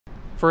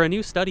For a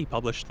new study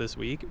published this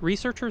week,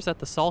 researchers at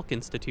the Salk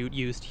Institute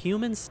used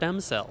human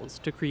stem cells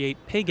to create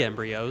pig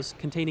embryos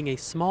containing a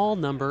small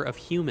number of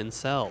human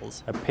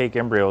cells. A pig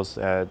embryos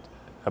at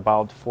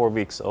about 4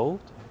 weeks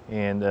old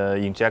and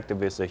injected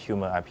with the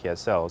human iPS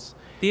cells.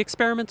 The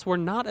experiments were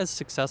not as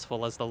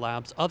successful as the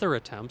lab's other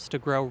attempts to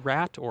grow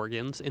rat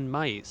organs in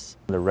mice.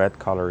 The red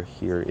color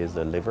here is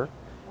the liver,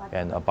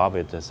 and above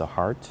it is the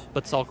heart.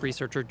 But Salk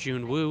researcher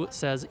Jun Wu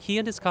says he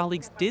and his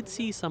colleagues did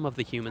see some of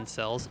the human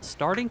cells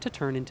starting to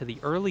turn into the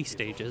early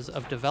stages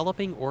of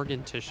developing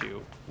organ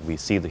tissue. We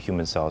see the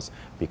human cells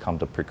become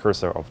the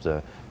precursor of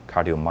the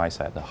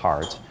cardiomyocyte, the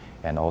heart,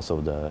 and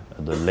also the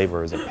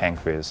liver, the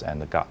pancreas,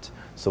 and the gut.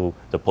 So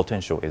the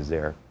potential is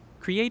there.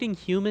 Creating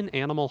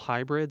human-animal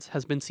hybrids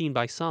has been seen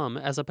by some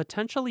as a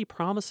potentially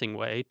promising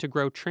way to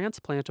grow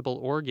transplantable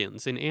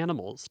organs in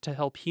animals to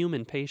help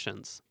human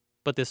patients.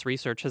 But this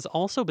research has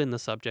also been the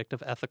subject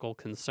of ethical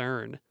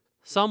concern.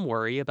 Some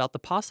worry about the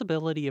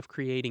possibility of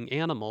creating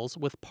animals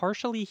with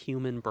partially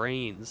human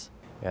brains.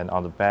 And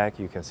on the back,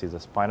 you can see the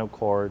spinal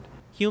cord.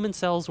 Human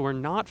cells were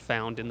not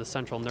found in the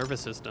central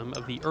nervous system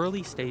of the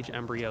early-stage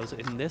embryos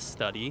in this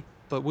study,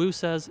 but Wu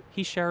says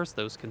he shares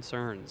those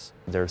concerns.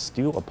 There's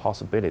still a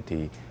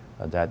possibility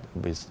that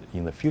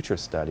in the future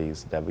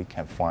studies that we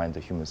can find the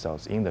human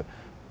cells in the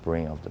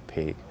brain of the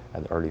pig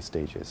at the early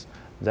stages.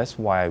 That's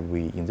why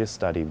in this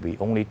study, we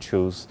only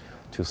choose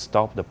to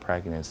stop the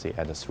pregnancy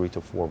at 3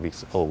 to 4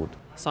 weeks old.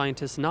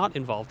 Scientists not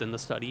involved in the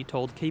study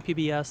told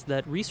KPBS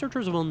that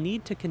researchers will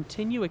need to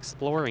continue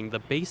exploring the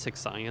basic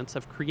science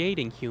of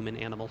creating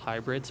human-animal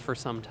hybrids for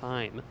some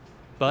time.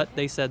 But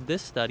they said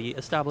this study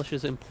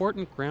establishes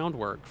important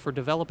groundwork for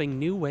developing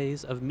new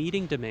ways of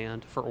meeting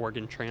demand for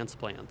organ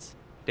transplants.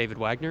 David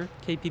Wagner,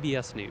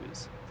 KPBS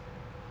News.